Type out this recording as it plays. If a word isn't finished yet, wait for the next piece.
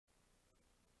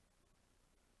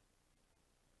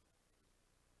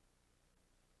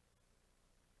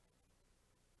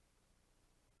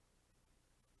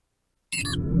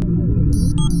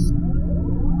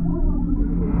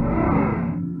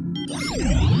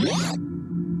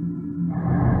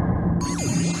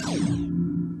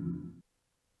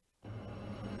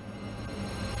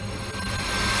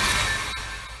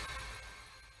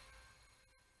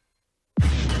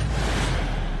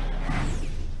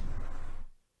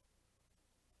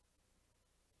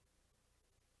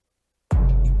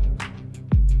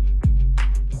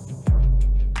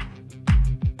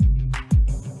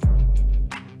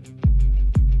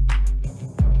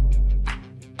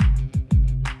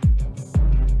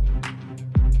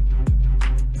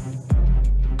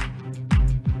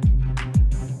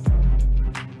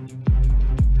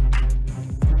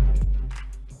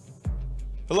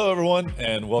Hello, everyone,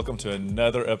 and welcome to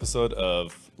another episode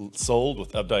of Sold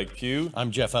with Updike Pugh.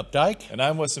 I'm Jeff Updike. And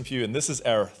I'm Weston Pugh, and this is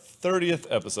our 30th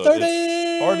episode. 30!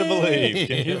 It's hard to believe.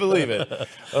 Can you believe it?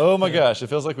 Oh my gosh, it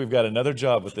feels like we've got another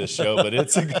job with this show, but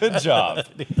it's a good job.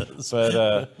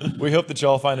 But we hope that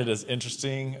y'all find it as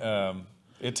interesting.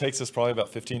 It takes us probably about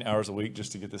 15 hours a week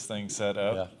just to get this thing set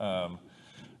up. Yeah.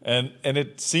 And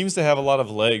it seems to have a lot of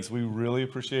legs. We really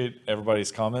appreciate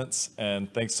everybody's comments,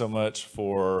 and thanks so much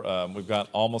for, we've got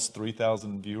almost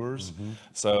 3,000 viewers.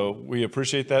 So we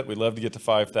appreciate that. We'd love to get to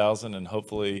 5,000, and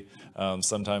hopefully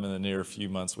sometime in the near few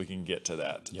months we can get to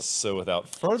that. Yep. So without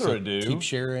further ado. Keep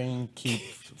sharing, keep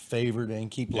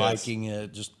favoriting, keep liking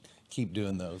it, just keep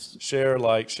doing those. Share,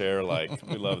 like.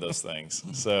 We love those things.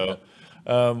 So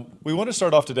we want to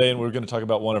start off today, and we're going to talk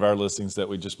about one of our listings that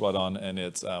we just brought on, and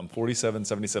it's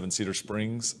 4777 Cedar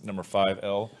Springs, number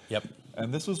 5L. Yep.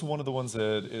 And this was one of the ones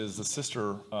that is the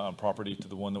sister property to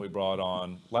the one that we brought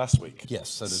on last week.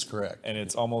 Yes, that is correct. And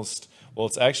it's almost, well,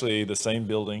 it's actually the same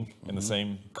building in the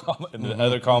same, in the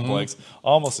other complex,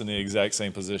 almost in the exact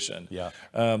same position. Yeah.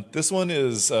 This one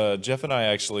is, Jeff and I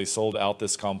actually sold out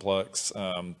this complex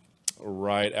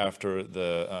right after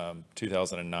the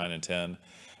 2009 and 10.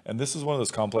 And this is one of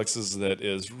those complexes that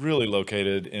is really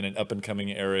located in an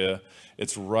up-and-coming area.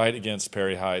 It's right against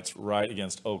Perry Heights, right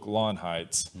against Oak Lawn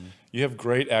Heights. You have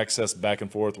great access back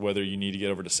and forth, whether you need to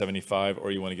get over to 75 or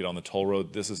you want to get on the toll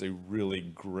road. This is a really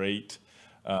great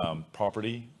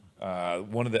property.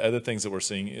 One of the other things that we're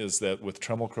seeing is that with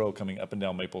Tremel Crow coming up and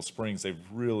down Maple Springs, they've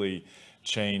really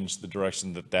changed the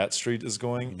direction that that street is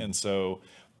going. And so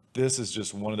this is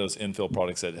just one of those infill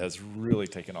products that has really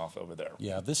taken off over there.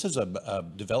 Yeah, this is a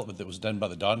development that was done by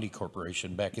the Donde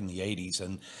Corporation back in the 80s,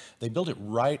 and they built it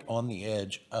right on the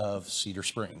edge of Cedar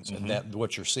Springs. And that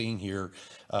what you're seeing here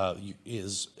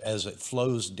is as it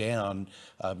flows down,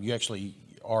 you actually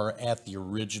are at the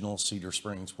original Cedar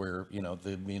Springs where, you know,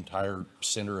 the entire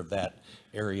center of that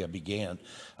area began.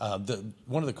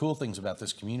 One of the cool things about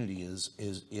this community is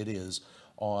it is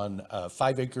on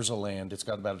 5 acres of land. It's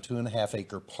got about a 2.5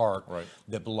 acre park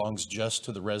that belongs just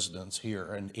to the residents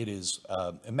here, and it is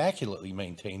immaculately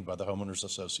maintained by the Homeowners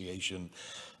Association.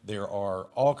 There are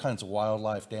all kinds of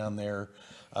wildlife down there.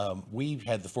 We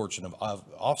had the fortune of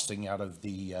offsting out of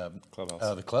the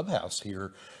clubhouse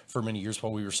here for many years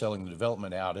while we were selling the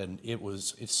development out, and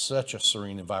it's such a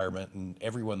serene environment, and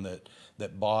everyone that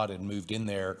bought and moved in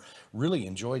there really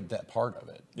enjoyed that part of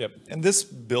it. Yep. And this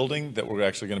building that we're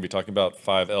actually going to be talking about,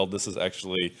 5L, this is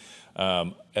actually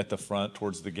at the front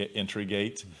towards the entry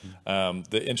gate.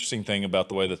 The interesting thing about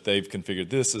the way that they've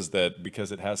configured this is that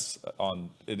because it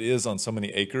is on so many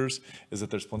acres, is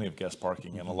that there's plenty of guest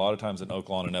parking. And a lot of times in Oak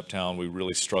Lawn and Uptown, we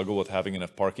really struggle with having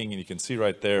enough parking. And you can see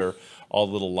right there, all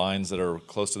the little lines that are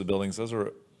close to the buildings. Those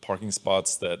are parking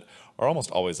spots that are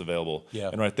almost always available. Yeah.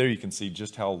 And right there, you can see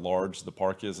just how large the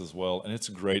park is as well. And it's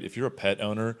great. If you're a pet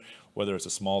owner, whether it's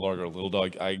a small dog or a little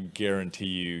dog, I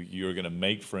guarantee you're going to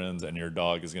make friends, and your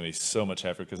dog is going to be so much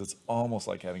happier because it's almost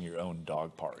like having your own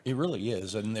dog park. It really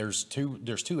is, and there's two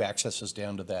accesses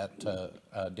down to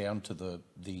that, down to the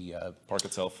Park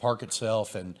itself. Park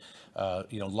itself, and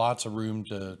lots of room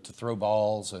to throw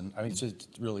balls, and I mean it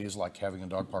really is like having a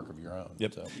dog park of your own.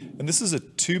 Yep. So. And this is a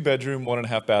 2-bedroom,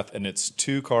 1.5 bath, and it's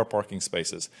 2 car parking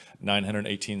spaces,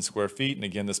 918 square feet. And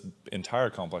again, this entire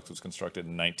complex was constructed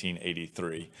in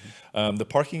 1983. The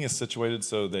parking is situated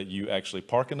so that you actually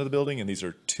park into the building, and these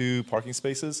are 2 parking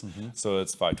spaces. So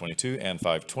it's 522 and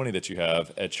 520 that you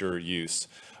have at your use.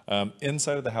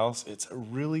 Inside of the house, it's a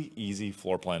really easy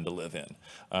floor plan to live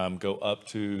in. Go up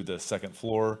to the 2nd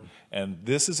floor, and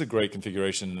this is a great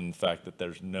configuration in the fact that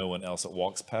there's no one else that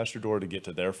walks past your door to get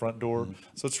to their front door.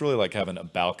 So it's really like having a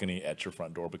balcony at your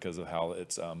front door because of how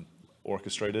it's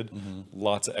orchestrated.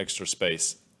 Lots of extra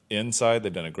space. Inside,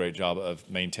 they've done a great job of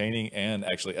maintaining and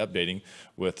actually updating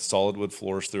with solid wood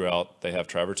floors throughout. They have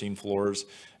travertine floors,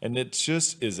 and it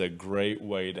just is a great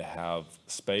way to have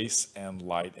space and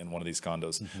light in one of these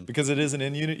condos. Because it is an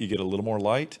in unit, you get a little more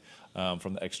light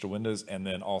from the extra windows, and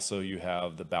then also you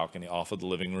have the balcony off of the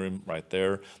living room right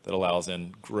there that allows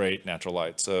in great natural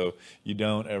light. So you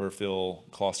don't ever feel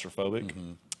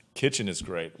claustrophobic. Kitchen is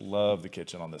great. Love the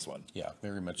kitchen on this one. Yeah,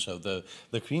 very much so.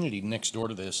 The community next door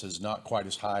to this is not quite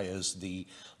as high as the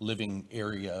living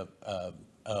area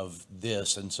of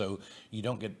this, and so you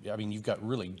don't get, I mean, you've got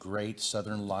really great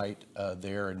southern light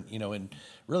there, and and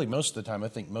really most of the time, I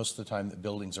think most of the time that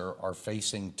buildings are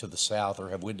facing to the south or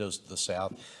have windows to the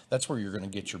south, that's where you're going to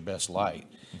get your best light.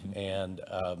 And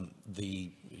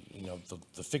the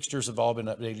fixtures have all been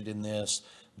updated in this.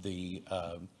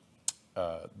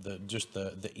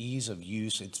 the ease of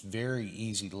use. It's very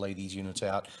easy to lay these units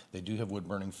out. They do have wood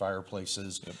burning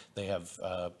fireplaces. Yep. They have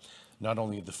not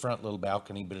only the front little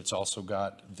balcony, but it's also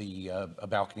got the a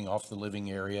balcony off the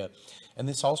living area, and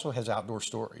this also has outdoor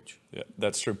storage. Yeah,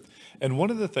 that's true. And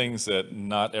one of the things that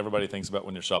not everybody thinks about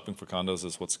when you're shopping for condos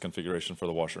is what's the configuration for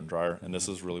the washer and dryer. And this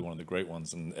is really one of the great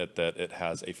ones in that it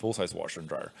has a full-size washer and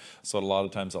dryer. So a lot of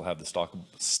times they'll have the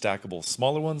stackable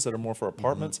smaller ones that are more for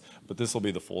apartments, but this will be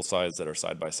the full size that are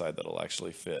side by side that'll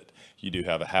actually fit. You do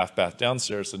have a half bath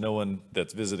downstairs, so no one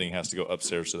that's visiting has to go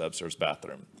upstairs to the upstairs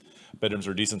bathroom. Bedrooms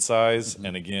are decent size,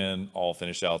 and again, all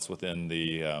finish outs within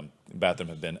the bathroom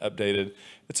have been updated.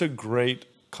 It's a great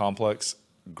complex,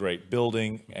 great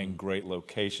building, and great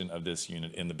location of this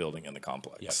unit in the building and the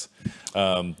complex.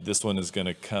 Yep. This one is going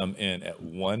to come in at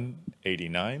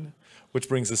 $189, which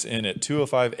brings us in at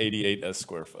 $205.88 a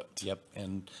square foot. Yep,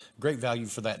 and great value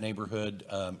for that neighborhood.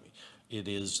 It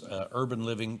is urban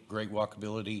living, great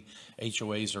walkability.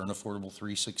 HOAs are an affordable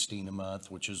 $316 a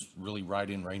month, which is really right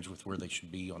in range with where they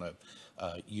should be on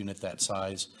a unit that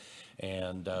size.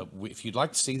 And if you'd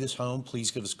like to see this home, please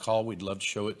give us a call. We'd love to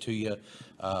show it to you.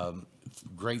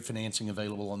 Great financing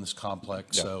available on this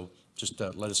complex. Yeah. So just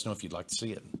let us know if you'd like to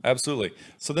see it. Absolutely.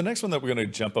 So the next one that we're going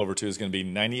to jump over to is going to be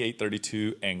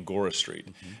 9832 Angora Street.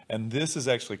 And this is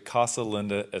actually Casa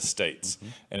Linda Estates.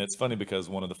 And it's funny because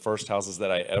one of the first houses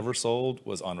that I ever sold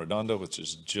was on Redondo, which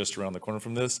is just around the corner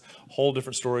from this. Whole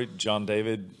different story. John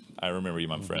David, I remember you,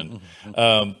 my friend.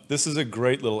 This is a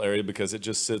great little area because it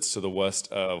just sits to the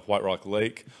west of White Rock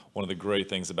Lake. One of the great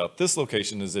things about this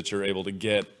location is that you're able to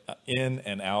get in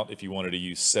and out if you wanted to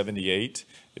use 78.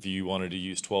 If you wanted to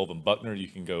use 12 and Buckner, you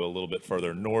can go a little bit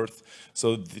further north.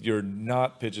 So you're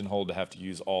not pigeonholed to have to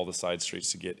use all the side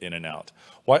streets to get in and out.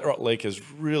 White Rock Lake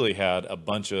has really had a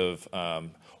bunch of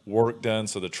work done,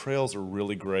 so the trails are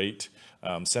really great.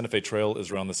 Santa Fe Trail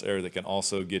is around this area that can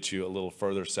also get you a little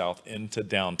further south into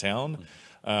downtown.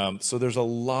 So there's a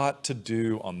lot to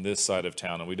do on this side of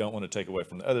town, and we don't want to take away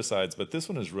from the other sides, but this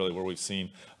one is really where we've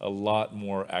seen a lot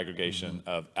more aggregation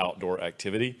of outdoor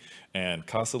activity, and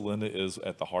Casa Linda is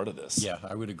at the heart of this. Yeah,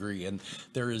 I would agree. And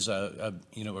there is a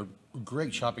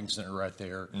great shopping center right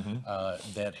there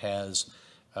that has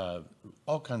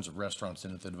all kinds of restaurants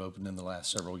in it that have opened in the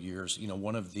last several years. You know,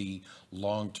 one of the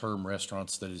long-term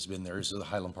restaurants that has been there is the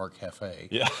Highland Park Cafe.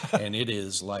 Yeah. And it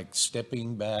is like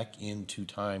stepping back into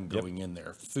time going in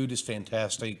there. Food is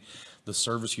fantastic. The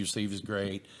service you receive is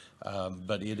great.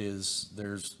 But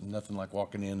there's nothing like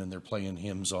walking in and they're playing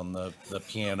hymns on the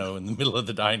piano in the middle of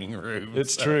the dining room.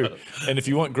 It's true. And if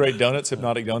you want great donuts,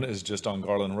 Hypnotic Donut is just on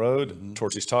Garland Road.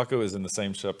 Torchy's Taco is in the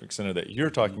same shopping center that you're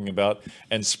talking about.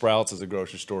 And Sprouts is a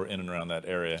grocery store in and around that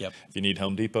area. Yep. If you need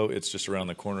Home Depot, it's just around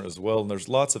the corner as well. And there's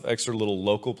lots of extra little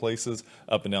local places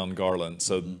up and down Garland.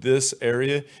 So this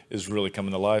area is really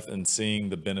coming to life and seeing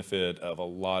the benefit of a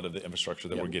lot of the infrastructure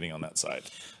that we're getting on that side.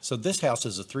 So this house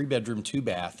is a 3-bedroom,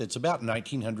 2-bath. It's about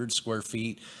 1,900 square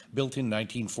feet, built in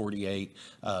 1948.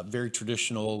 Very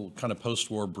traditional kind of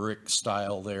post-war brick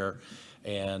style there,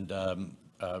 and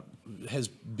has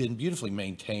been beautifully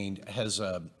maintained. Has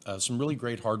some really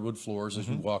great hardwood floors as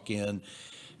you walk in.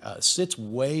 Sits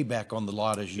way back on the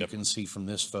lot, as you can see from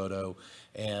this photo,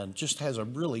 and just has a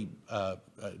really,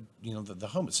 the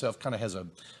home itself kind of has a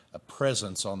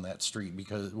presence on that street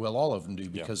because, well, all of them do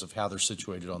because of how they're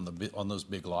situated on those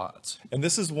big lots. And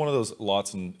this is one of those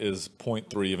lots and is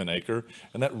 0.3 of an acre,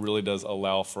 and that really does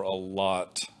allow for a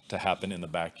lot to happen in the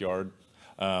backyard.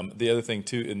 The other thing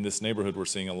too, in this neighborhood, we're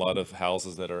seeing a lot of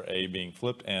houses that are being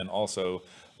flipped, and also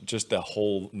just the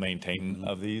whole maintaining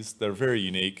of these. They're very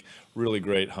unique, really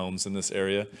great homes in this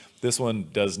area. This one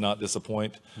does not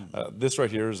disappoint. This right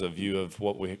here is a view of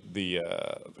the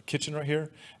kitchen right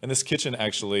here. And this kitchen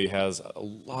actually has a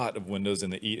lot of windows in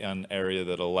the eat-in area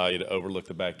that allow you to overlook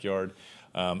the backyard.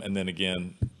 And then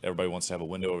again, everybody wants to have a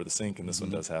window over the sink, and this one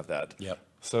does have that. Yep.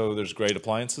 So there's great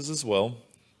appliances as well.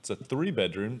 It's a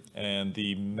 3-bedroom, and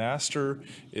the master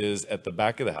is at the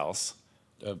back of the house.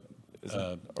 Or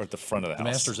at the front of the house. The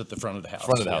master's at the front of the house.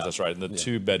 Front of the house, that's right. And the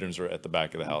 2 bedrooms are at the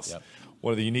back of the house. Yep.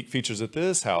 One of the unique features that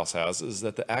this house has is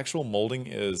that the actual molding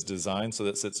is designed so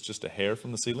that it sits just a hair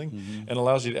from the ceiling and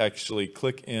allows you to actually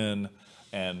click in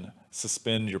and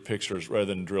suspend your pictures rather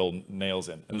than drill nails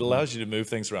in. And it allows you to move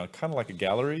things around kind of like a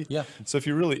gallery. Yeah. So if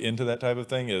you're really into that type of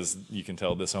thing, as you can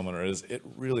tell this homeowner is, it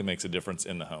really makes a difference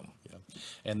in the home. Yeah.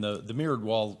 And the mirrored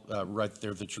wall right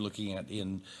there that you're looking at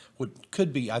in what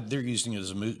could be, they're using it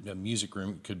as a music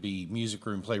room. It could be music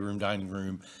room, playroom, dining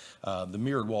room. The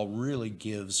mirrored wall really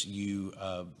gives you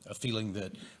a feeling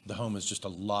that the home is just a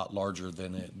lot larger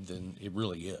than it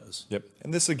really is. Yep.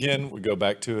 And this, again, we go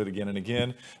back to it again and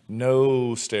again.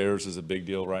 No stairs is a big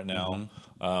deal right now.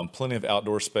 Plenty of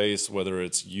outdoor space, whether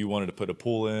it's you wanted to put a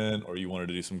pool in or you wanted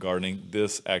to do some gardening,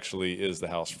 this actually is the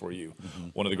house for you.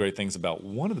 One of the great things about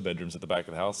one of the bedrooms at the back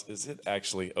of the house is it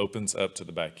actually opens up to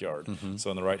the backyard.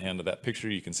 So on the right hand of that picture,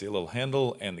 you can see a little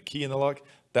handle and the key in the lock.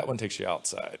 That one takes you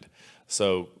outside.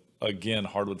 So again,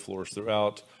 hardwood floors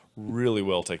throughout. Really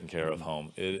well taken care of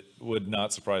home. It would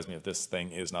not surprise me if this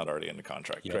thing is not already under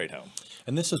contract. Yep. Great home.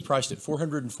 And this is priced at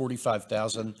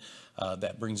 $445,000.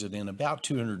 That brings it in about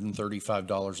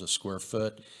 $235 a square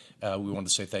foot. We want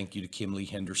to say thank you to Kimberly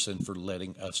Henderson for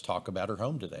letting us talk about her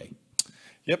home today.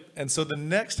 Yep. And so the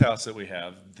next house that we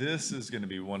have, this is going to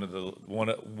be one of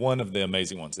the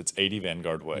amazing ones. It's 80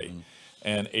 Vanguard Way.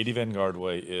 And 80 Vanguard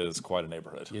Way is quite a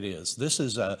neighborhood. It is. This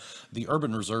is the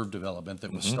urban reserve development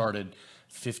that was started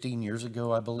 15 years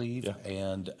ago, I believe,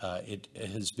 and it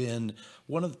has been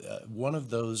one of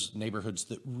those neighborhoods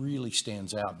that really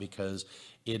stands out because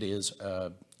it is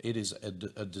a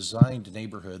designed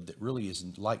neighborhood that really is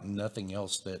like nothing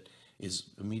else that is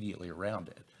immediately around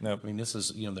it. Nope. I mean, this is,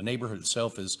 the neighborhood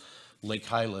itself is Lake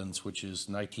Highlands, which is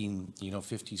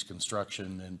 50s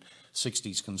construction and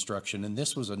 60s construction, and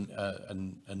this was a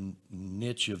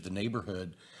niche of the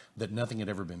neighborhood that nothing had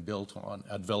ever been built on.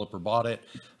 A developer bought it,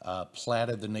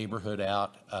 platted the neighborhood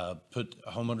out, put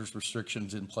homeowners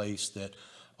restrictions in place that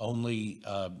only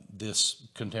this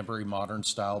contemporary modern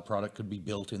style product could be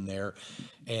built in there.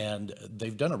 And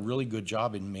they've done a really good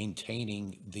job in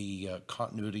maintaining the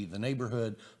continuity of the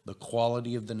neighborhood, the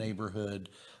quality of the neighborhood,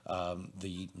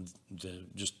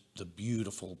 just the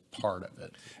beautiful part of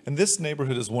it. And this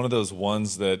neighborhood is one of those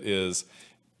ones that is,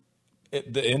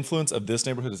 the influence of this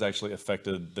neighborhood has actually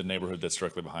affected the neighborhood that's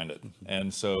directly behind it.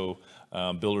 And so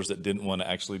builders that didn't want to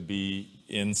actually be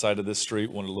inside of this street,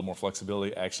 wanted a little more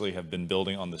flexibility, actually have been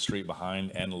building on the street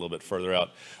behind and a little bit further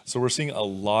out. So we're seeing a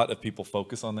lot of people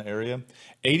focus on the area.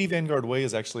 80 Vanguard Way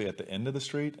is actually at the end of the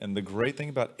street. And the great thing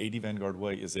about 80 Vanguard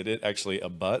Way is that it actually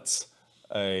abuts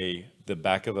the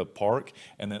back of a park,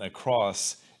 and then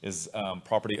across is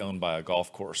property owned by a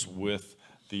golf course with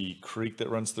the creek that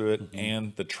runs through it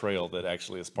and the trail that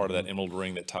actually is part of that emerald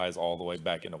ring that ties all the way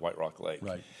back into White Rock Lake.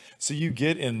 Right. So you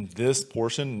get in this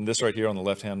portion, and this right here on the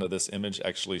left hand of this image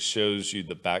actually shows you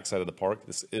the back side of the park.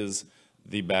 This is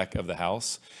the back of the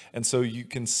house. And so you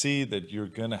can see that you're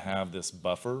going to have this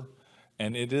buffer.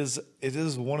 And it is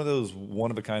one of those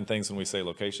one-of-a-kind things when we say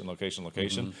location, location,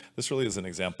 location. This really is an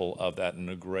example of that, and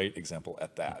a great example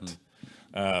at that.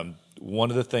 One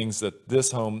of the things that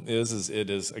this home is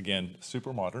it is, again,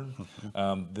 super modern.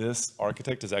 This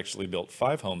architect has actually built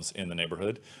 5 homes in the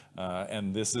neighborhood,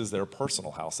 and this is their personal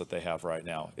house that they have right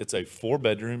now. It's a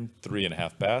 4-bedroom,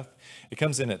 3.5 bath. It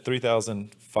comes in at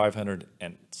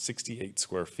 3,568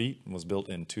 square feet and was built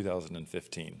in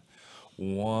 2015.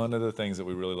 One of the things that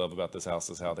we really love about this house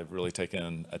is how they've really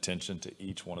taken attention to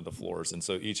each one of the floors. And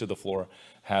so each of the floor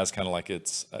has kind of like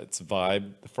its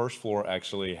vibe. The first floor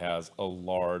actually has a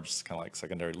large kind of like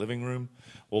secondary living room.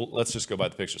 Well, let's just go by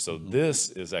the picture. So this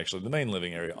is actually the main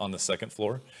living area on the second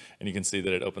floor. And you can see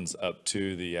that it opens up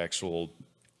to the actual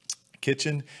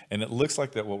kitchen, and it looks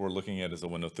like that what we're looking at is a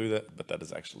window through that, but that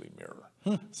is actually a mirror.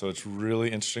 So it's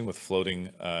really interesting with floating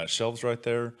shelves right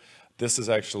there. This is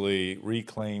actually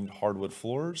reclaimed hardwood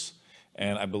floors,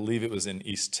 and I believe it was in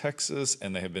East Texas,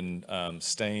 and they have been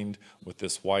stained with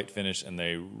this white finish, and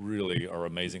they really are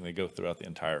amazing. They go throughout the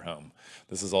entire home.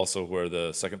 This is also where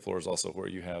the second floor is also where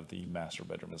you have the master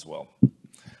bedroom as well.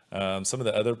 Some of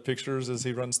the other pictures as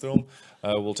he runs through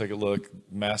them, we'll take a look.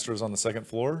 Master is on the second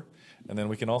floor, and then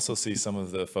we can also see some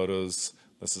of the photos.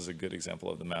 This is a good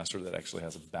example of the master that actually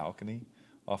has a balcony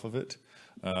off of it.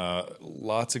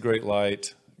 Lots of great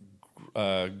light.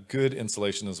 Good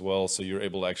insulation as well, so you're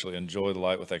able to actually enjoy the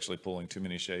light with actually pulling too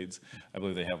many shades. I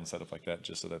believe they have them set up like that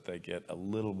just so that they get a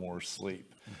little more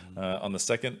sleep. On the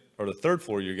second or the third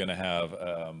floor, you're going to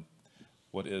have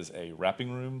what is a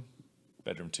wrapping room,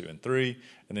 bedroom 2 and 3,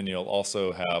 and then you'll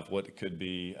also have what could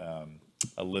be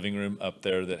a living room up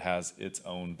there that has its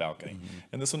own balcony.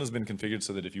 And this one has been configured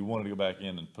so that if you wanted to go back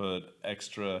in and put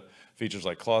extra features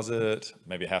like closet,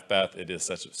 maybe a half bath, it is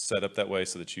set up that way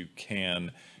so that you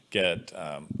can get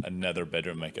another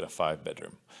bedroom, make it a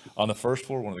 5-bedroom. On the first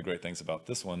floor, one of the great things about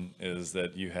this one is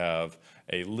that you have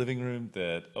a living room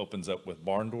that opens up with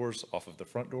barn doors off of the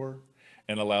front door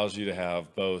and allows you to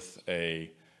have both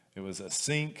it was a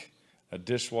sink, a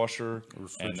dishwasher,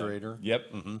 refrigerator. Yep,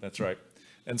 that's right.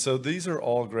 And so these are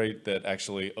all great that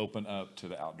actually open up to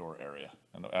the outdoor area.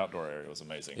 And the outdoor area was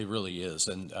amazing. It really is.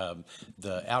 And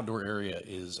the outdoor area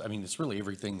is, I mean, it's really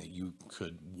everything that you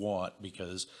could want,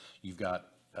 because you've got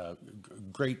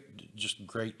great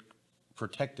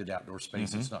protected outdoor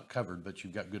space. It's not covered, but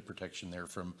you've got good protection there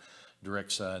from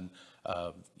direct sun.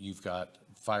 You've got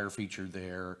fire feature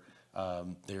there.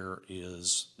 There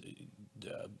is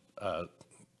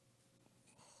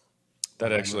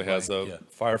that actually has a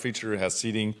fire feature, has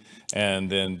seating, and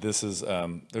then this is,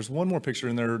 there's one more picture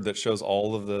in there that shows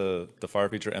all of the fire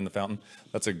feature and the fountain.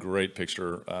 That's a great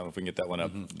picture, if we can get that one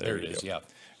up. There it is, yeah.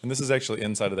 And this is actually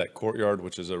inside of that courtyard,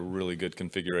 which is a really good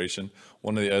configuration.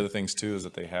 One of the other things too is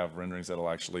that they have renderings that'll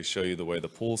actually show you the way the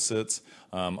pool sits,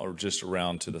 or just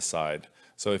around to the side.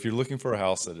 So if you're looking for a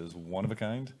house that is one of a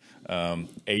kind,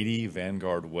 80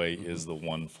 Vanguard Way is the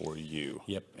one for you.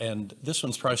 Yep, and this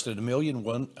one's priced at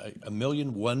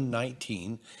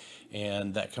 $1,119,000,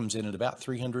 and that comes in at about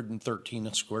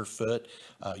 $313 a square foot.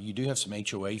 You do have some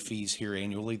HOA fees here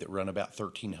annually that run about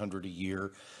 $1,300 a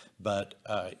year, but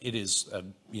it is a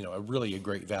really a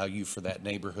great value for that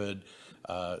neighborhood.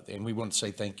 And we want to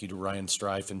say thank you to Ryan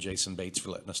Strife and Jason Bates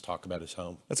for letting us talk about his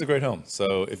home. That's a great home.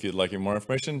 So if you'd like any more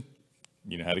information,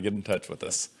 you know how to get in touch with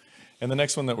us. And the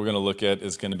next one that we're going to look at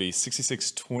is going to be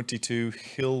 6622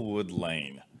 Hillwood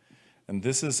Lane. And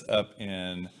this is up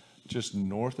in just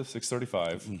north of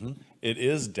 635. It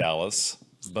is Dallas,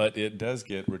 but it does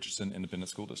get Richardson Independent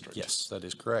School District. Yes, that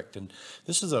is correct. And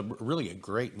this is really a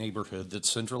great neighborhood that's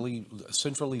centrally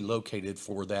located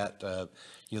for that,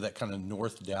 that kind of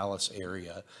North Dallas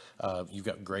area. You've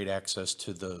got great access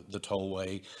to the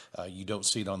tollway. You don't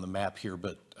see it on the map here,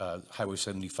 but Highway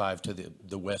 75 to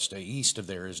the west east of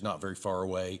there is not very far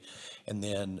away. And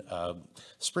then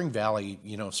Spring Valley,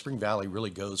 Spring Valley really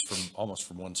goes almost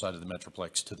from one side of the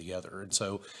Metroplex to the other. And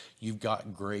so you've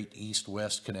got great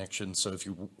east-west connections. So if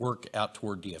you work out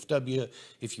toward DFW,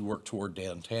 if you work toward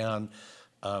downtown,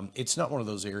 it's not one of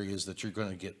those areas that you're going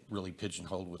to get really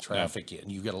pigeonholed with traffic in.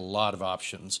 You've got a lot of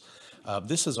options.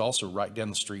 This is also right down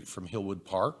the street from Hillwood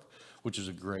Park, which is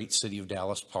a great City of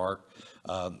Dallas park.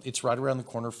 It's right around the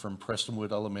corner from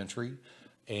Prestonwood Elementary,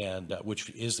 and which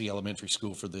is the elementary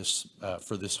school for this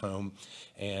home.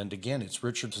 And again, it's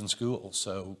Richardson School,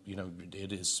 so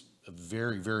it is a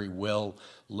very, very well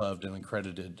loved and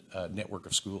accredited network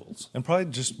of schools. And probably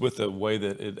just with the way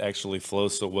that it actually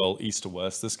flows so well east to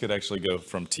west, this could actually go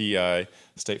from TI,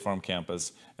 State Farm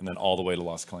campus, and then all the way to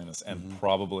Las Colinas, and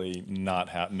probably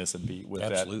not miss a beat with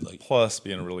that. Plus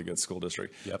being a really good school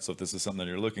district. Yep. So if this is something that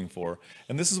you're looking for,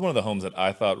 and this is one of the homes that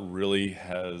I thought really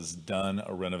has done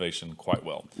a renovation quite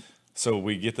well. So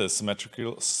we get the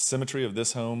symmetry of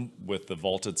this home with the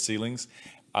vaulted ceilings.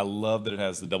 I love that it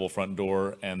has the double front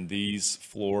door, and these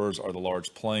floors are the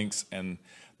large planks, and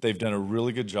they've done a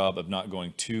really good job of not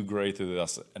going too gray through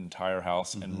this entire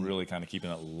house and really kind of keeping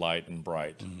it light and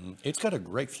bright. It's got a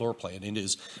great floor plan. It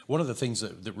is one of the things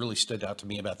that really stood out to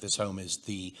me about this home is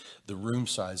the room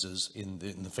sizes in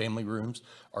the family rooms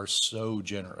are so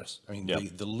generous. I mean,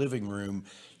 the living room,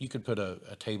 you could put a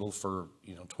table for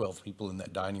 12 people in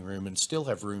that dining room and still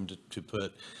have room to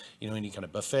put any kind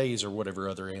of buffets or whatever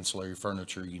other ancillary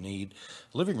furniture you need.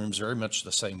 Living room's very much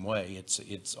the same way.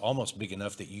 It's almost big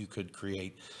enough that you could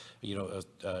create a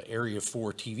area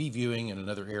for TV viewing and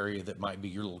another area that might be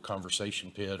your little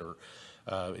conversation pit, or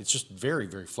it's just very,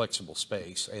 very flexible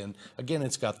space. And again,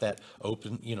 it's got that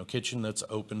open, kitchen that's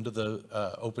open to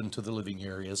the living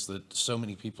areas that so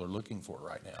many people are looking for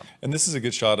right now. And this is a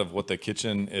good shot of what the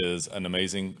kitchen is, an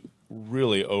amazing,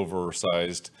 really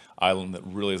oversized island that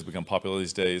really has become popular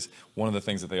these days. One of the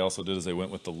things that they also did is they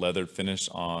went with the leathered finish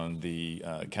on the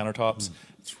countertops.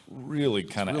 It's really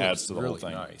kind of adds to the whole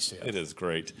thing. Nice, yeah. It is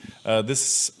great.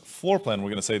 This floor plan, we're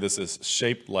going to say this is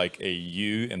shaped like a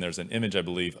U, and there's an image, I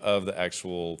believe, of the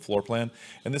actual floor plan.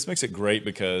 And this makes it great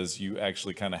because you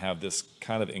actually kind of have this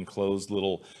kind of enclosed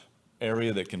little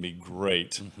area that can be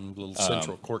great. Little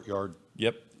central courtyard.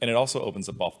 Yep. And it also opens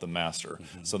up off the master.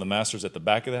 So the master's at the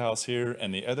back of the house here,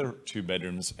 and the other two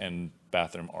bedrooms and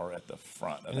bathroom are at the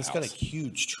front of the house. And it's got a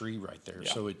huge tree right there.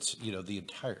 Yeah. So it's, the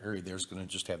entire area there is going to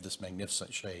just have this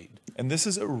magnificent shade. And this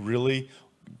is a really,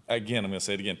 again, I'm going to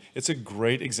say it again, it's a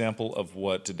great example of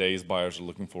what today's buyers are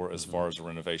looking for as far as a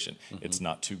renovation. It's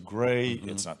not too gray,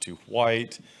 it's not too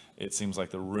white. It seems like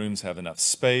the rooms have enough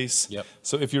space. Yep.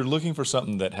 So if you're looking for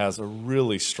something that has a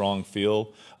really strong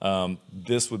feel,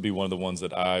 this would be one of the ones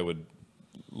that I would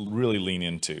really lean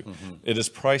into. It is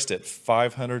priced at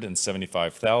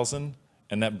 $575,000,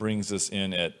 and that brings us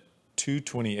in at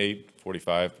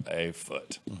 $228.45 a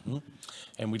foot.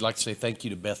 And we'd like to say thank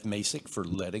you to Beth Masick for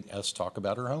letting us talk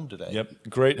about her home today. Yep,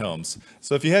 great homes.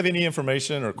 So if you have any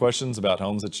information or questions about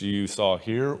homes that you saw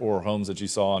here or homes that you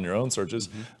saw on your own searches,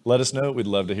 let us know. We'd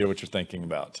love to hear what you're thinking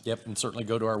about. Yep, and certainly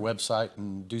go to our website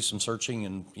and do some searching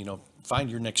and, find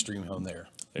your next dream home there.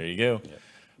 There you go. Yep.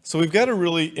 So we've got a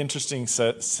really interesting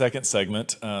second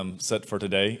segment set for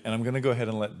today, and I'm going to go ahead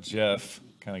and let Jeff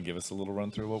kind of give us a little run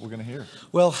through what we're going to hear.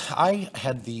 Well, I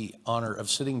had the honor of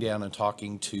sitting down and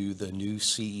talking to the new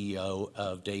CEO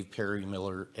of Dave Perry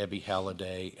Miller, Ebby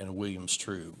Halliday, and Williams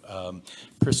True,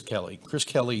 Chris Kelly. Chris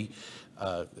Kelly,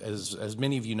 as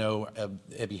many of you know,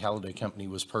 Ebby Halliday Company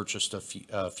was purchased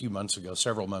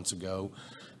several months ago,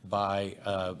 by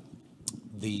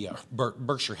the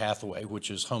Berkshire Hathaway, which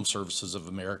is Home Services of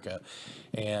America,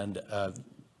 and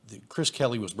Chris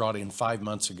Kelly was brought in 5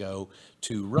 months ago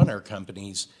to run our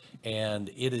companies, and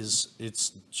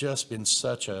it's just been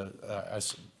such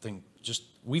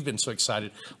we've been so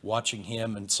excited watching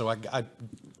him, and so I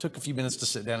took a few minutes to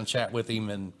sit down and chat with him,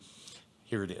 and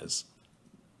here it is.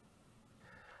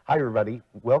 Hi everybody,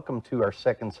 welcome to our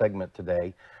second segment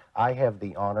today. I have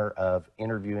the honor of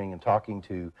interviewing and talking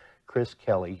to Chris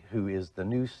Kelly, who is the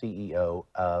new CEO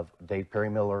of Dave Perry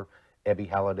Miller, Ebby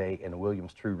Halliday, and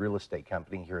Williams True Real Estate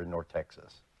Company here in North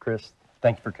Texas. Chris,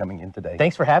 thank you for coming in today.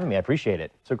 Thanks for having me. I appreciate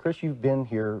it. So Chris, you've been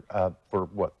here for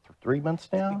what, 3 months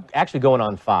now? Actually going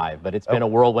on 5, but it's been a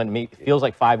whirlwind. It feels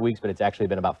like 5 weeks, but it's actually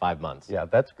been about 5 months. Yeah,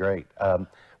 that's great.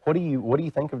 What do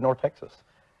you think of North Texas?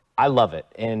 I love it.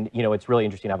 And, it's really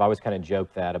interesting. I've always kind of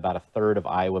joked that about a third of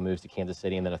Iowa moves to Kansas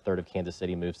City, and then a third of Kansas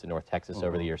City moves to North Texas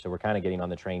over the years. So we're kind of getting on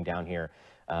the train down here.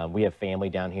 We have family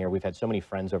down here. We've had so many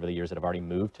friends over the years that have already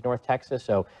moved to North Texas.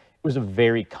 So it was a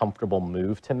very comfortable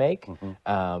move to make,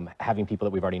 having people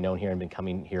that we've already known here and been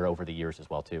coming here over the years as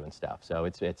well, too, and stuff. So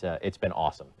it's been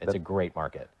awesome. It's a great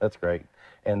market. That's great.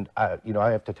 And, I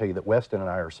have to tell you that Weston and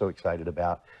I are so excited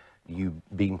about you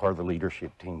being part of the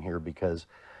leadership team here, because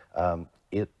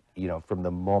from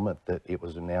the moment that it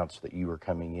was announced that you were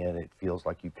coming in, it feels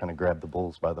like you kind of grabbed the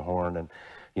bulls by the horn, and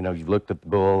you've looked at the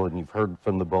bull and you've heard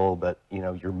from the bull, but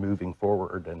you're moving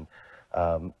forward. And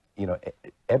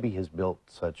Ebby has built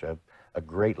such a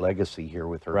great legacy here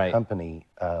with her company.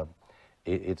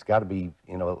 It's got to be,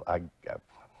 I'm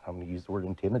going to use the word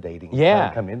intimidating.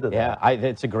 Yeah, come into that. Yeah,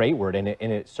 it's a great word, and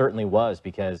it certainly was,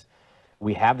 because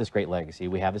we have this great legacy.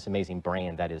 We have this amazing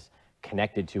brand that is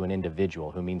connected to an individual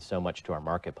who means so much to our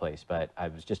marketplace. But I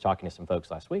was just talking to some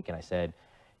folks last week, and I said,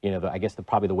 I guess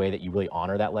probably the way that you really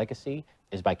honor that legacy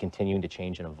is by continuing to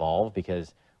change and evolve,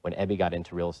 because when Ebby got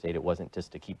into real estate, it wasn't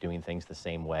just to keep doing things the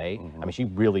same way. I mean, she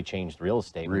really changed real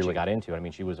estate when she got into it. I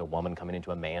mean, she was a woman coming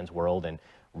into a man's world and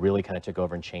really kind of took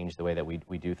over and changed the way that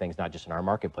we do things, not just in our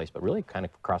marketplace, but really kind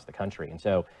of across the country. And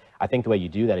so I think the way you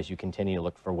do that is you continue to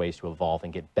look for ways to evolve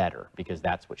and get better, because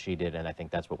that's what she did. And I think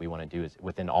that's what we want to do is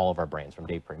within all of our brands, from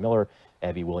Dave Perry Miller,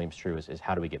 Ebby, Williams True, is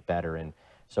how do we get better? And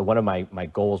so one of my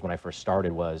goals when I first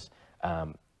started was,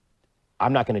 I'm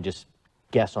not going to just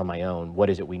guess on my own, what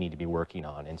is it we need to be working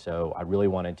on? And so I really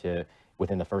wanted to,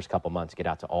 within the first couple months, get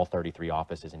out to all 33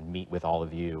 offices and meet with all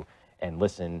of you and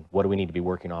listen, what do we need to be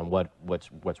working on?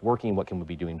 What's working? What can we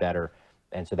be doing better?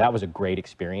 And so that was a great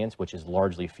experience, which has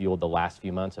largely fueled the last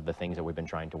few months of the things that we've been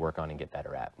trying to work on and get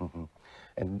better at.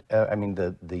 And I mean,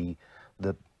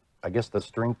 I guess the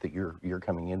strength that you're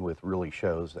coming in with really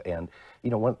shows. And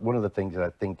one of the things that I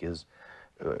think is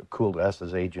cool to us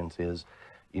as agents is,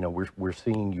 we're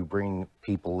seeing you bring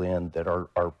people in that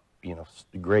are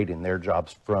great in their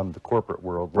jobs from the corporate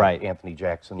world, like Anthony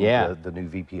Jackson, the new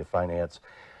VP of Finance,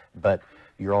 but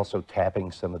you're also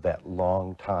tapping some of that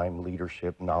long-time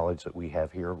leadership knowledge that we have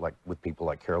here, like with people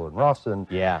like Carolyn Rawson,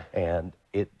 and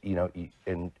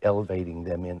and elevating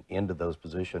them into those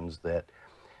positions that,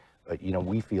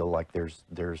 we feel like there's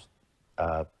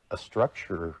a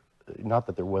structure. Not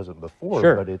that there wasn't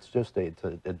before, but it's just a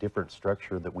different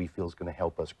structure that we feel is going to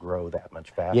help us grow that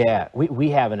much faster. Yeah, we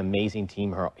have an amazing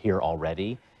team here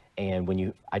already, and when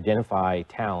you identify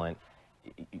talent,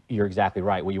 you're exactly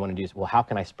right. What you want to do is, well, how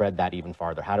can I spread that even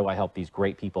farther? How do I help these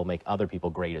great people make other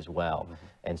people great as well?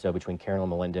 And so between Carol and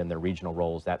Melinda and their regional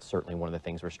roles, that's certainly one of the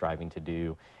things we're striving to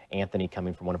do. Anthony,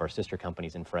 coming from one of our sister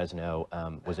companies in Fresno,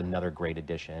 was another great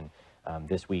addition.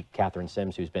 This week, Catherine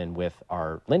Sims, who's been with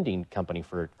our lending company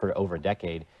for over a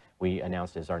decade, we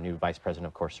announced as our new Vice President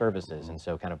of Core Services. And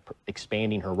so kind of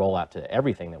expanding her role out to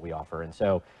everything that we offer. And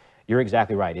so you're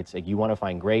exactly right. It's like you want to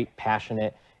find great,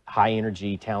 passionate, high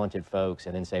energy, talented folks,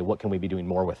 and then say, what can we be doing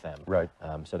more with them? Right.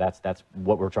 So that's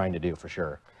what we're trying to do for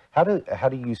sure. How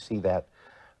do you see that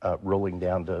rolling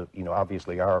down to,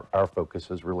 obviously our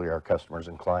focus is really our customers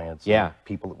and clients, Yeah. and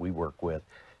people that we work with.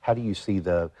 How do you see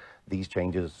these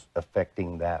changes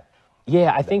affecting that?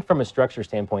 Yeah, I think from a structure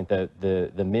standpoint,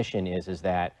 the mission is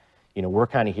that, we're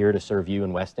kind of here to serve you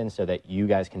in Weston so that you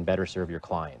guys can better serve your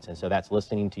clients. And so that's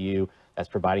listening to you, that's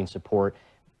providing support,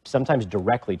 sometimes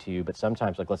directly to you, but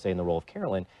sometimes, like let's say in the role of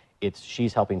Carolyn,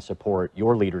 she's helping support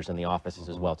your leaders in the offices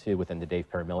as well too within the Dave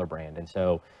Perry Miller brand. And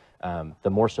so the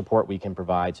more support we can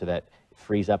provide so that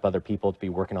frees up other people to be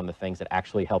working on the things that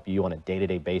actually help you on a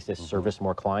day-to-day basis, service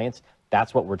more clients,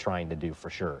 that's what we're trying to do for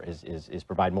sure, is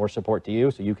provide more support to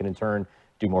you so you can in turn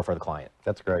do more for the client.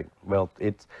 That's great. Well,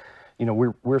 it's,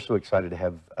 we're so excited to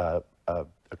have a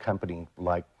company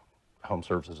like Home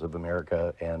Services of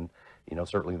America and,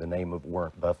 certainly the name of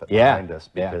Warren Buffett behind us,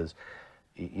 because,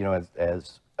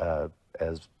 as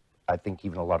I think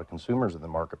even a lot of consumers in the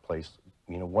marketplace,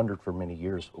 wondered for many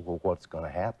years, well, what's going to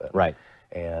happen? Right.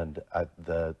 And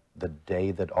the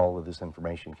day that all of this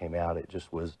information came out, it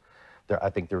just was there. I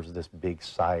think there was this big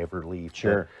sigh of relief.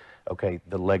 Sure. That, okay,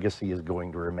 the legacy is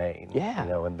going to remain. Yeah.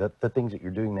 And the things that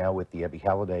you're doing now with the Ebby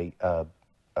Halliday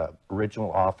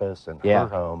original office and her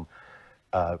home.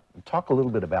 Talk a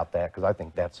little bit about that, because I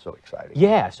think that's so exciting.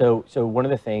 Yeah, so one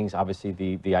of the things, obviously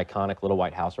the iconic little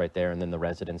white house right there, and then the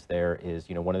residence there is,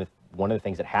 one of the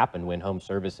things that happened when Home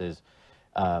Services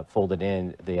folded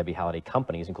in the Ebby Halliday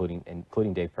companies,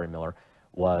 including Dave Perry Miller,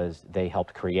 was they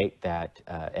helped create that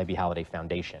Ebby Halliday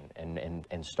Foundation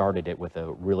and started it with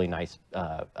a really nice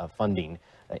funding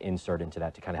insert into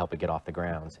that to kind of help it get off the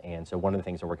grounds. And so one of the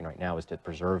things we're working right now is to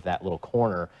preserve that little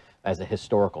corner as a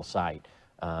historical site.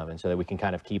 And so that we can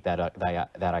kind of keep that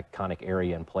iconic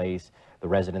area in place. The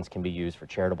residence can be used for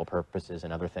charitable purposes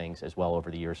and other things as well over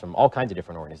the years from all kinds of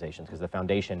different organizations, because the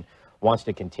foundation wants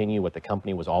to continue what the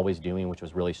company was always doing, which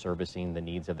was really servicing the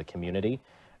needs of the community.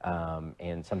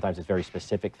 And sometimes it's very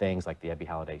specific things like the Ebby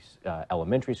Halliday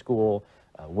Elementary School,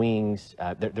 Wings.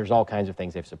 There's all kinds of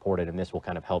things they've supported, and this will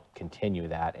kind of help continue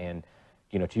that. And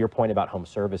to your point about Home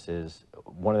Services,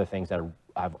 one of the things that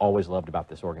I've always loved about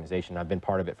this organization, I've been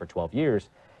part of it for 12 years,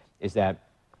 is that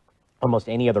almost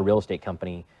any other real estate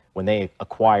company, when they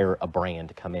acquire a brand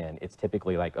to come in, it's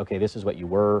typically like, okay, this is what you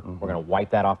were, we're going to wipe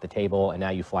that off the table, and now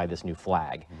you fly this new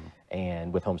flag.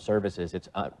 And with Home Services, it's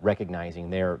recognizing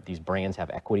these brands have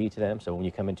equity to them. So when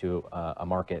you come into a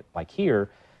market like here,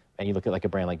 and you look at like a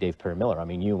brand like Dave Perry Miller, I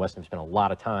mean, you and Weston have spent a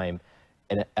lot of time,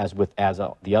 and as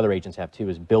the other agents have too,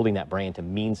 is building that brand to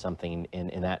mean something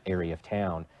in that area of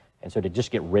town. And so to just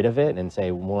get rid of it and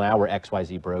say, well, now we're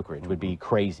XYZ brokerage would be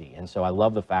crazy. And so I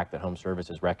love the fact that Home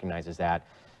Services recognizes that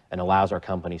and allows our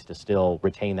companies to still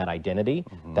retain that identity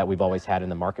that we've always had in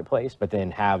the marketplace, but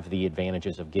then have the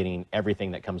advantages of getting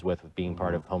everything that comes with being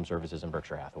part of Home Services and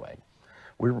Berkshire Hathaway.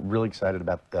 We're really excited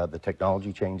about the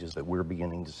technology changes that we're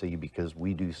beginning to see, because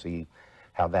we do see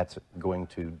how that's going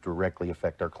to directly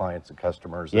affect our clients and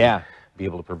customers. And be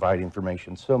able to provide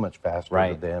information so much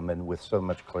faster to them and with so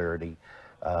much clarity.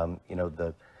 I'm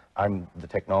the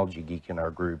technology geek in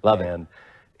our group. Love and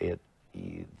it.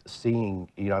 Seeing,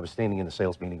 I was standing in a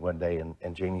sales meeting one day,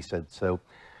 and Jamie said, so,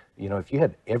 if you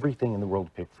had everything in the world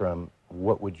to pick from,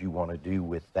 what would you want to do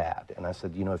with that? And I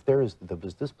said, if there was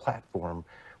this platform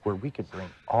where we could bring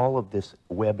all of this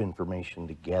web information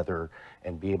together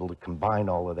and be able to combine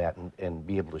all of that and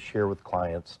be able to share with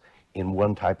clients in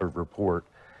one type of report,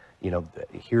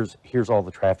 here's all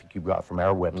the traffic you got from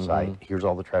our website, here's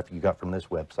all the traffic you got from this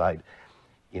website.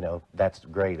 That's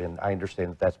great. And I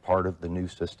understand that that's part of the new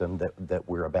system that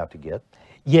we're about to get.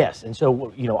 Yes. And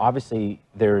so, obviously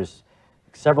there's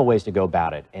several ways to go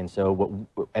about it. And so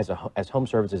as Home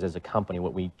Services, as a company,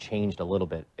 what we changed a little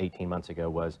bit 18 months ago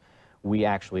was we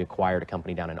actually acquired a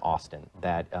company down in Austin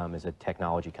that is a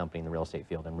technology company in the real estate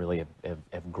field, and really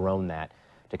have grown that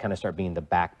to kind of start being the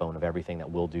backbone of everything that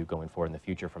we'll do going forward in the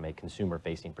future from a consumer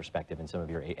facing perspective, and some of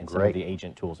the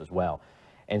agent tools as well.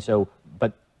 And so,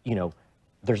 but,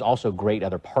 there's also great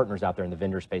other partners out there in the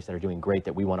vendor space that are doing great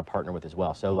that we want to partner with as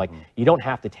well. So like, you don't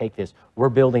have to take this, we're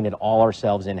building it all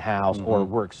ourselves in-house, or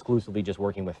we're exclusively just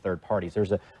working with third parties.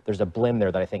 There's a blend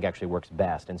there that I think actually works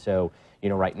best. And so,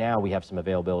 right now we have some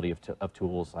availability of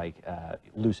tools like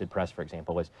Lucid Press, for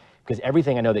example, because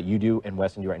everything I know that you do and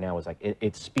Weston do right now is like,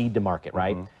 it's speed to market,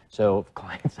 right? So if a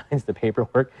client signs the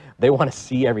paperwork, they want to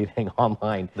see everything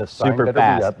online super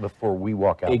fast. Be up before we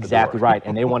walk out exactly the door. Right,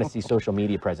 and they want to see social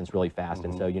media presence really fast.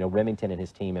 And so, Remington and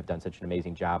his team have done such an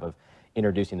amazing job of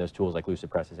introducing those tools, like Lucid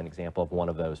Press is an example of one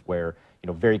of those, where,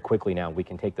 very quickly now we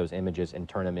can take those images and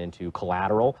turn them into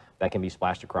collateral that can be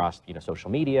splashed across, social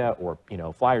media or,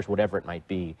 flyers, whatever it might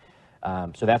be.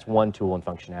 So that's one tool and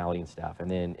functionality and stuff. And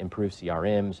then improve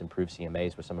CRMs, improve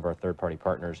CMAs with some of our third-party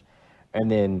partners. And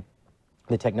then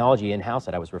the technology in-house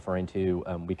that I was referring to,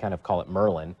 we kind of call it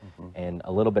Merlin. And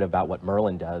a little bit about what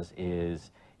Merlin does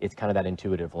is it's kind of that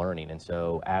intuitive learning. And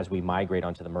so as we migrate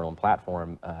onto the Merlin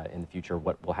platform in the future,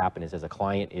 what will happen is as a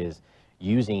client is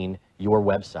using your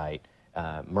website,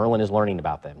 Merlin is learning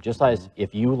about them. Just as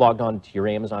if you logged on to your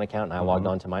Amazon account and I logged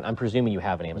on to mine, I'm presuming you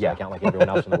have an Amazon account like everyone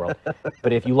else in the world.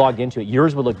 But if you logged into it,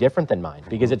 yours would look different than mine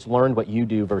because it's learned what you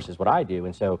do versus what I do.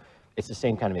 And so it's the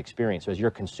same kind of experience. So as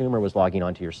your consumer was logging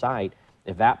onto your site,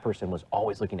 if that person was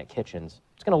always looking at kitchens,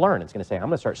 it's going to learn. It's going to say, I'm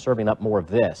going to start serving up more of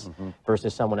this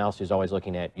versus someone else who's always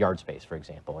looking at yard space, for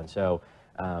example. And so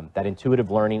that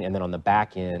intuitive learning, and then on the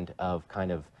back end of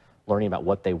kind of learning about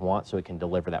what they want so it can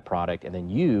deliver that product. And then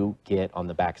you get on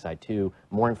the backside too,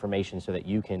 more information so that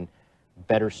you can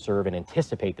better serve and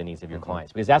anticipate the needs of your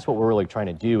clients. Because that's what we're really trying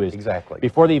to do is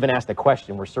before they even ask the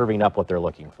question, we're serving up what they're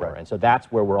looking for. And so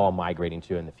that's where we're all migrating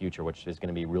to in the future, which is going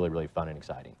to be really, really fun and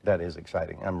exciting. That is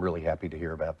exciting. I'm really happy to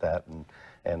hear about that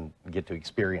and get to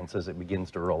experience as it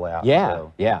begins to roll out. Yeah,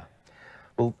 so. yeah.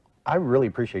 Well, I really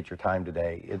appreciate your time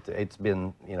today. It's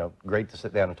been, great to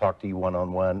sit down and talk to you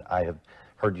one-on-one. I have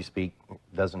heard you speak a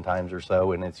dozen times or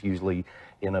so, and it's usually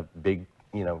in a big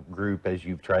group as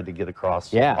you've tried to get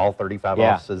across all 35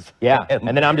 offices. Yeah,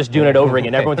 and then I'm just doing it over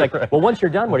again. Everyone's like, well, once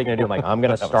you're done, what are you going to do? I'm like, I'm going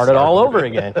to start it all over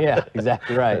again. Yeah,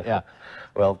 exactly right, yeah.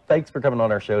 Well, thanks for coming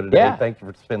on our show today. Yeah. Thank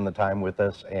you for spending the time with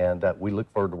us, and we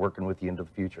look forward to working with you into the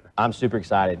future. I'm super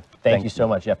excited. Thank you so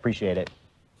much, Jeff. Appreciate it.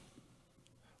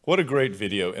 What a great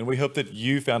video, and we hope that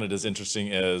you found it as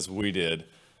interesting as we did.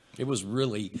 It was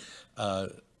really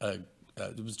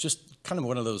it was just kind of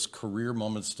one of those career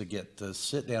moments to get to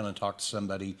sit down and talk to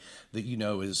somebody that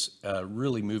is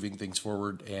really moving things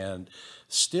forward and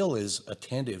still is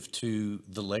attentive to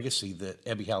the legacy that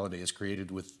Abby Halliday has created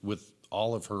with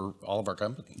all of our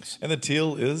companies. And the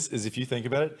deal is if you think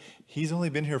about it, he's only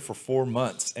been here for 4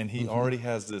 months and he already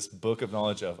has this book of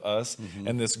knowledge of us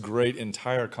and this great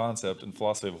entire concept and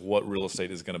philosophy of what real estate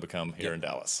is going to become here in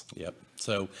Dallas. Yep.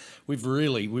 So we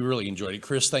really enjoyed it.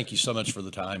 Chris, thank you so much for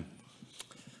the time.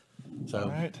 So, all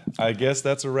right. I guess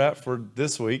that's a wrap for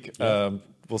this week.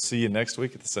 We'll see you next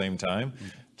week at the same time.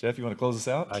 Jeff, you want to close us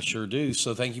out? I sure do.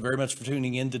 So thank you very much for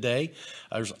tuning in today.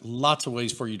 There's lots of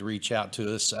ways for you to reach out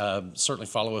to us. Certainly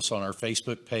follow us on our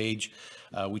Facebook page.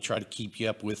 We try to keep you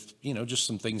up with, just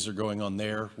some things that are going on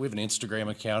there. We have an Instagram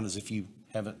account, as if you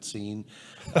haven't seen.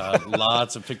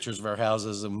 Lots of pictures of our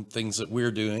houses and things that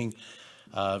we're doing.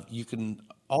 You can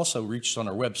also reach us on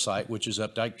our website, which is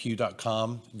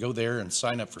updikepugh.com. Go there and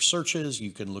sign up for searches.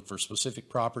 You can look for specific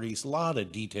properties, a lot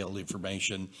of detailed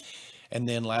information. And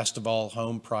then last of all,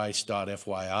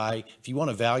 homeprice.fyi. If you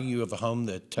want a value of a home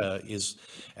that is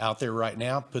out there right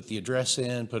now, put the address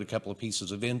in, put a couple of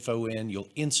pieces of info in, you'll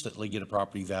instantly get a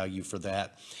property value for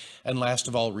that. And last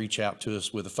of all, reach out to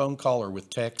us with a phone call or with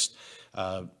text.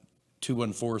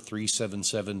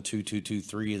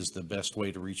 214-377-2223 is the best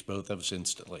way to reach both of us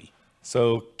instantly.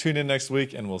 So tune in next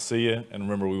week and we'll see you. And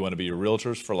remember, we want to be your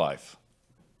realtors for life.